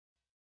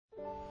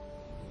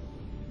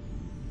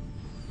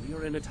We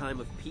are in a time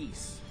of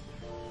peace.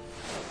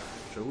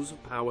 Shows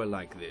of power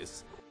like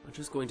this are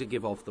just going to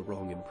give off the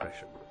wrong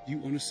impression. Do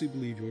you honestly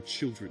believe your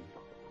children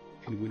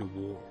can win a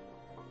war?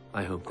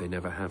 I hope they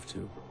never have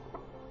to.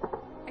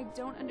 I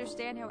don't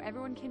understand how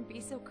everyone can be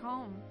so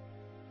calm.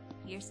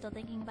 You're still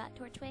thinking about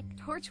Torchwick?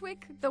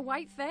 Torchwick, the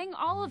White Fang,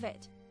 all of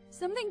it.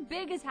 Something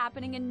big is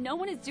happening and no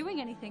one is doing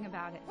anything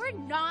about it. We're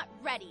not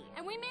ready.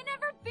 And we may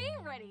never be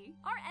ready.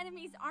 Our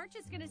enemies aren't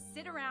just gonna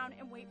sit around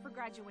and wait for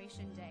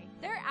graduation day.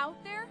 They're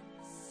out there,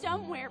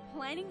 somewhere,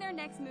 planning their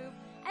next move,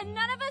 and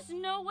none of us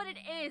know what it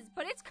is,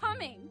 but it's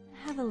coming.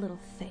 Have a little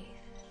faith.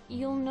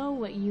 You'll know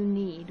what you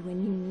need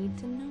when you need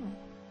to know.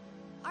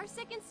 Our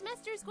second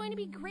semester is going to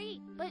be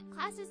great, but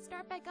classes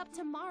start back up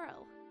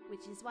tomorrow,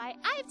 which is why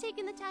I've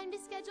taken the time to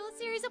schedule a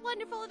series of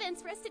wonderful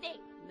events for us today.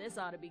 This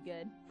ought to be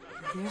good.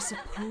 They're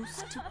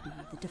supposed to be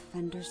the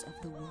defenders of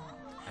the world.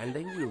 And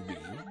they will be,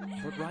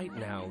 but right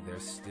now they're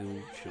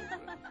still children.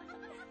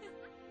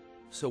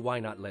 So why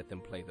not let them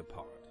play the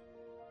part?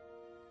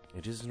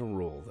 It isn't a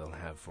role they'll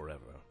have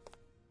forever.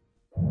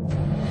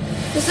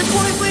 There's a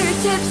point where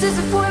it tips, there's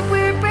a point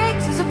where it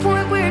breaks, there's a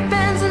point where it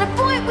bends, and a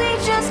point we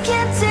just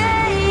can't take.